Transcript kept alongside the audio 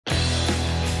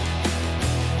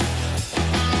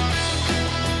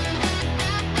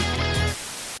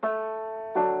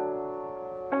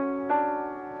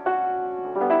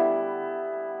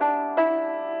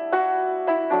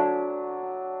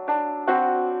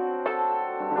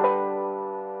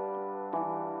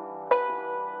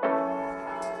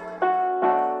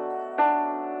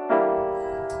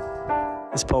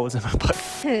Pole is in my book.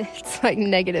 It's like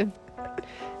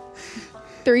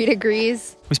 -3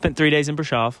 degrees. We spent 3 days in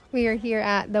Brasov. We are here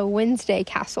at the Wednesday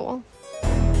Castle.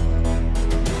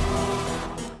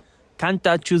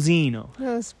 Cantacuzino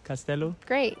Castle. Castle.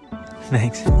 Great.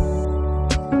 Thanks.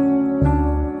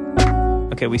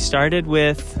 Okay, we started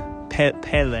with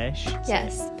Peles.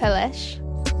 Yes, Peles.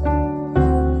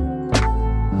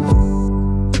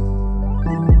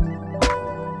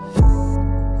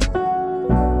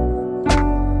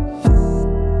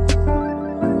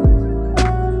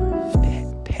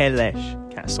 Peles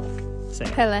Castle. Say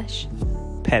it. Peles.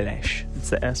 Peles. It's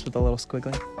the S with a little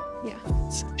squiggly. Yeah.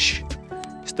 It's sh.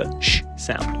 It's the sh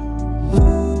sound.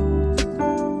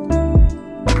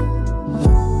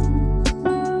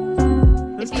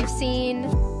 If you've seen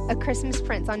A Christmas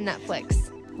Prince on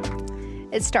Netflix,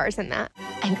 it stars in that.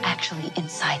 I'm actually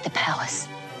inside the palace.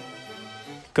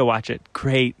 Go watch it.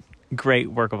 Great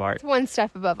work of art. It's one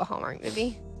step above a Hallmark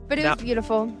movie. But it was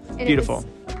beautiful. And Beautiful.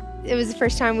 It was the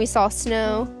first time we saw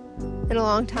snow in a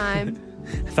long time.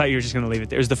 I thought you were just going to leave it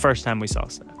there. It was the first time we saw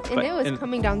snow. And it was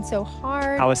coming down so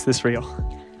hard. How is this real?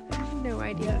 I have no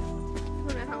idea. I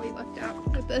don't know how we lucked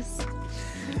out with this.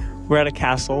 We're at a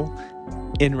castle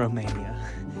in Romania,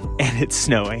 and it's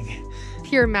snowing.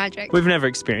 Pure magic. We've never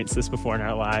experienced this before in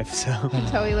our life, so.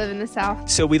 Until we live in the south.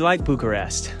 So we like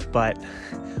Bucharest, but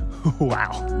wow.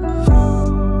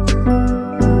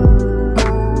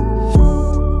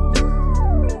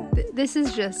 This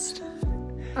is just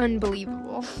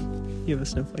unbelievable. You have a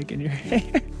snowflake in your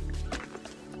hair.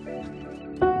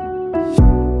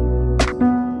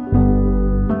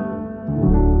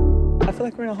 I feel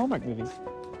like we're in a Hallmark movie.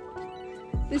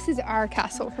 This is our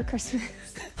castle for Christmas.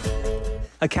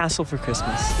 A Castle for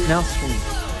Christmas. Now streaming.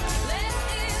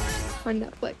 On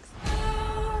Netflix.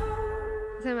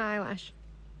 Is that my eyelash?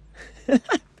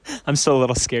 I'm still a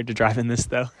little scared to drive in this,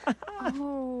 though.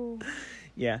 Oh.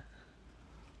 Yeah.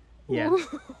 Yeah.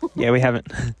 Yeah, we haven't.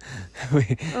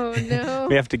 Oh, no.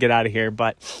 We have to get out of here,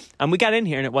 but we got in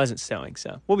here and it wasn't snowing,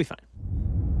 so we'll be fine.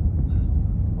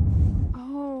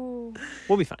 Oh.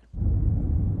 We'll be fine.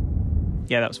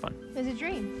 Yeah, that was fun. It was a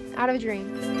dream. Out of a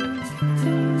dream.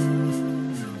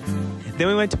 Then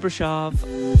we went to Brasov.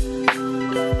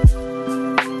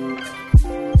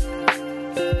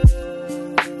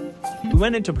 We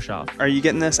went into Brasov. Are you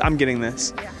getting this? I'm getting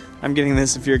this. Yeah. I'm getting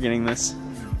this if you're getting this.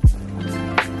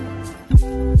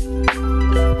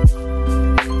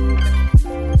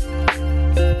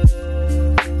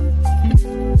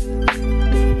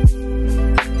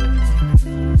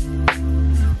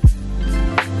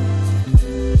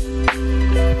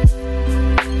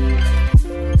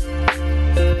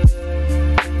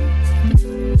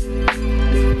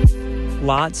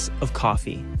 Lots of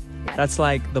coffee. Yes. That's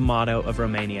like the motto of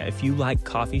Romania. If you like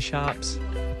coffee shops,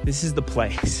 this is the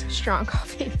place. Strong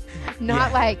coffee.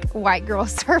 Not like white girl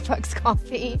Starbucks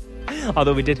coffee.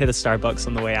 Although we did hit a Starbucks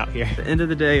on the way out here. At the end of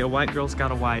the day, a white girl's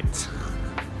got a white.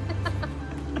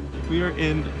 We are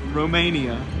in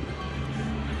Romania.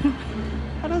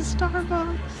 At a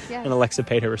Starbucks. Yeah. And Alexa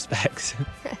paid her respects.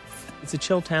 It's a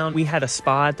chill town. We had a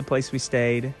spa at the place we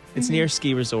stayed. It's near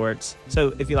ski resorts.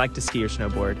 So if you like to ski or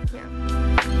snowboard. Yeah.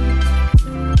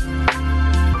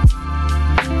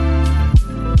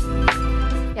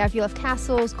 Yeah, if you love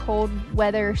castles, cold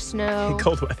weather, snow.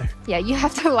 Cold weather. Yeah, you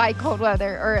have to like cold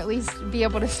weather or at least be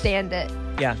able to stand it.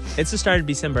 Yeah, it's the start of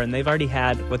December and they've already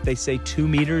had what they say 2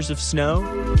 meters of snow.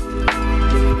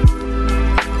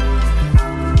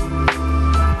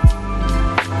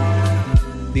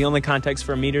 The only context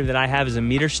for a meter that I have is a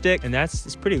meter stick, and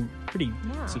it's pretty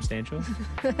substantial.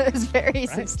 It's very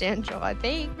substantial, I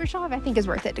think. Brasov, I think, is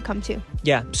worth it to come to.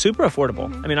 Yeah, super affordable.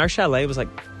 I mean, our chalet was like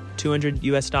 $200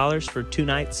 US for 2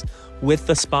 nights with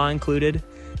the spa included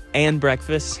and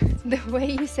breakfast. The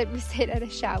way you said we stayed at a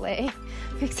chalet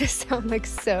makes it sound like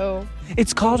so...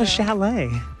 It's called a chalet.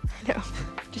 I know.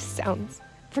 Just sounds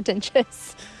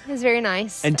pretentious. It was very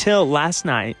nice. Until last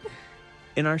night,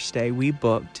 in our stay, we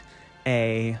booked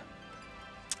a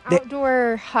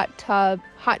outdoor hot tub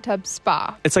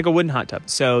spa. It's like a wooden hot tub.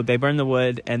 So they burn the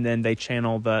wood and then they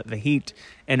channel the heat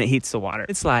and it heats the water.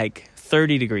 It's like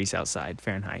 30 degrees outside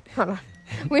Fahrenheit. Hold on.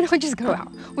 We don't just go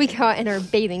out. We go out in our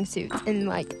bathing suits in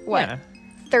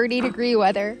 30-degree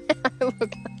weather.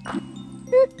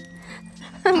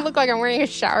 I look like I'm wearing a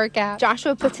shower cap.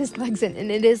 Joshua puts his legs in and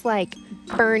it is like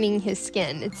burning his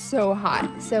skin. It's so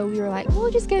hot. So we were like,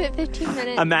 we'll just give it 15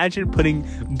 minutes. Imagine putting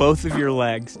both of your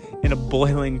legs in a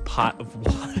boiling pot of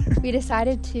water. We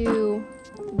decided to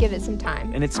give it some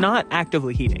time. And it's not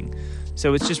actively heating.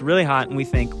 So it's just really hot and we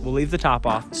think we'll leave the top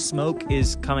off. Smoke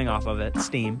is coming off of it,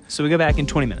 steam. So we go back in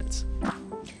 20 minutes.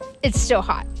 It's still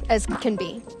hot. as can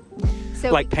be.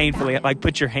 So like painfully, like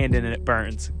put your hand in and it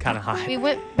burns kind of hot. we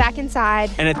went back inside.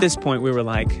 And at this point, we were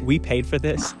like, we paid for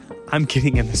this. I'm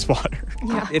getting in this water.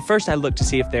 Yeah. At first, I looked to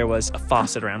see if there was a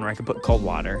faucet around where I could put cold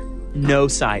water. No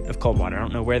sight of cold water. I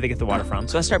don't know where they get the water from.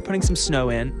 So I start putting some snow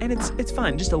in, and it's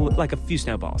fine. Just like a few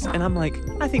snowballs. And I'm like,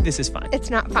 I think this is fine. It's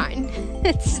not fine.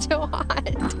 It's still hot.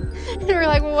 And we're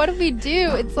like, well, what do we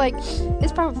do?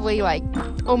 It's probably like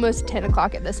almost 10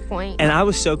 o'clock at this point. And I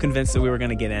was so convinced that we were going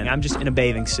to get in. I'm just in a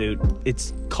bathing suit.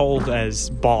 It's cold as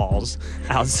balls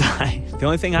outside. The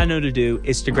only thing I know to do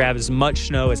is to grab as much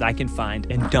snow as I can find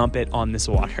and dump it on this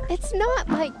water. It's not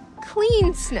like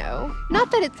clean snow.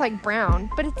 Not that it's like brown,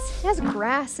 but it has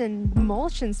grass and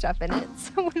mulch and stuff in it.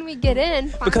 So when we get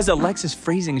in... Because Alexa's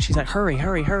freezing and she's like, hurry,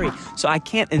 hurry, hurry. So I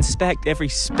can't inspect every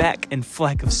speck and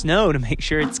fleck of snow to make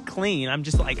sure it's clean. I'm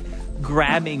just like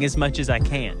grabbing as much as I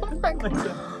can.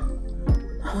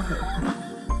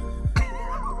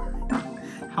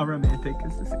 How romantic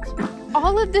is this experience?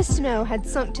 All of the snow had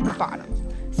sunk to the bottom.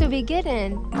 So we get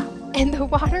in, and the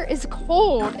water is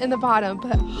cold in the bottom,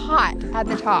 but hot at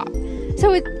the top.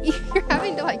 So you're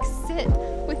having to like sit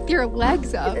with your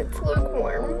legs up. It's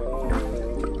lukewarm.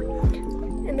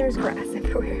 And there's grass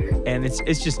everywhere. And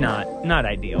it's just not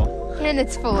ideal. And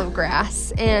it's full of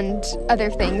grass and other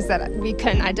things that we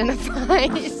couldn't identify.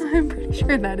 I'm pretty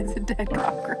sure that is a dead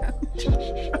cockroach.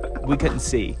 We couldn't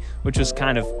see, which was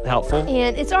kind of helpful.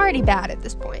 And it's already bad at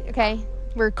this point, okay?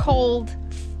 We're cold,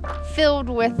 filled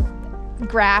with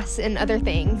grass and other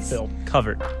things. Filled,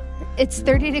 covered. It's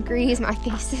 30 degrees. My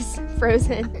face is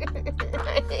frozen.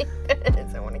 I hate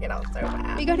this. I want to get out so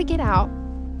bad. We go to get out,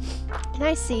 and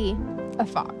I see a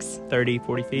fox. 30,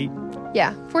 40 feet?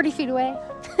 Yeah, 40 feet away.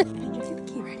 Did you get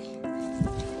the key ready?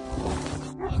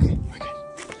 Okay, we're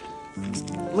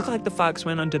good. Looked like the fox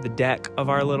went onto the deck of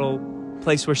our little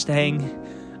place we're staying.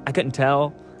 I couldn't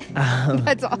tell.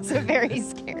 That's also very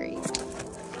scary.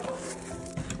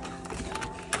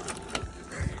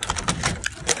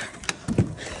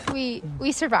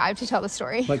 We survived to tell the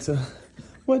story. Alexa,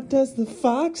 what does the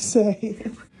fox say?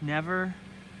 Never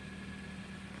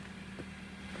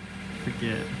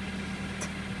forget.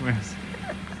 Where's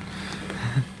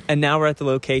And now we're at the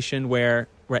location where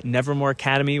we're at Nevermore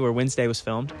Academy, where Wednesday was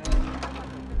filmed.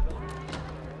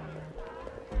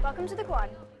 Welcome to the quad.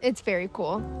 It's very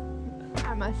cool,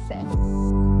 I must say.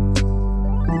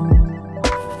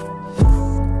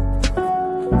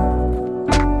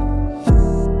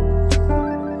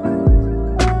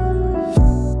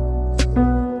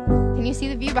 Can you see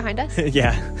the view behind us?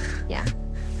 Yeah. Yeah.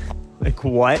 Like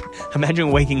what?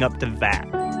 Imagine waking up to that.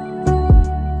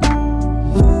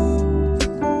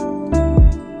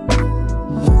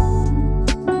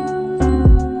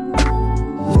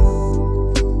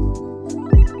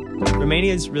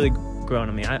 Romania's really grown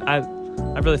on me. I've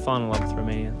really fallen in love with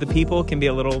Romania. The people can be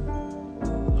a little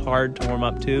hard to warm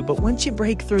up to, but once you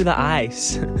break through the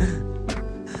ice,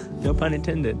 no pun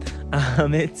intended,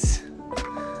 it's...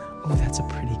 Oh, that's a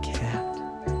pretty cat.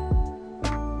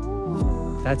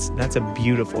 That's a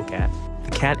beautiful cat.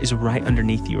 The cat is right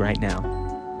underneath you right now.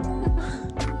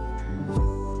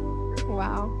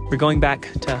 Wow. We're going back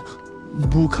to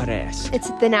Bucharest.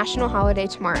 It's the national holiday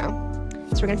tomorrow,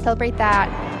 so we're gonna celebrate that.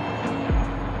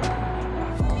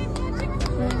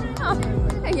 Oh,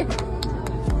 okay.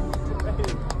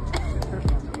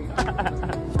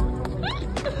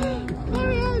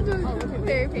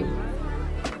 Very pretty.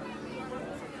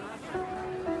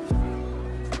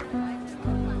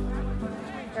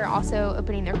 They're also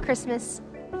opening their Christmas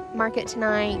market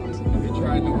tonight.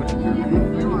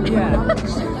 Yeah.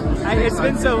 It's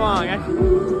been so long.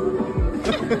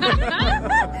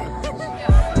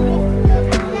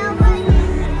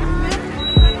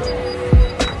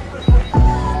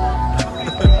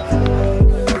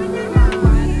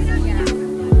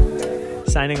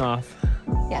 Signing off.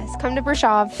 Yes, come to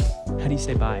Brasov. How do you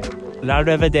say bye? La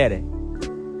rivedere.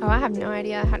 Oh, I have no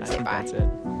idea how to say bye. That's it.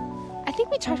 I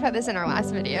think we talked about this in our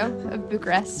last video of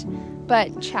Bucharest,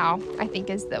 but ciao, I think,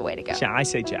 is the way to go. Ciao. I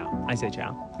say ciao.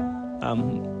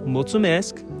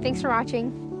 Mulțumesc. Thanks for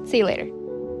watching. See you later.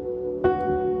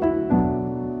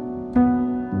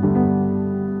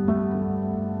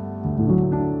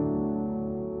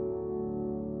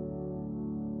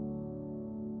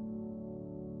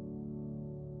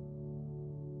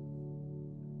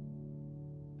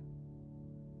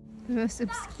 The most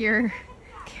obscure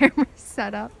camera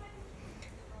setup.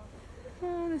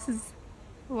 Oh, this is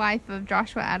life of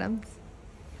Joshua Adams.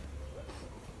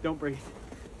 Don't breathe.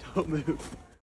 Don't move.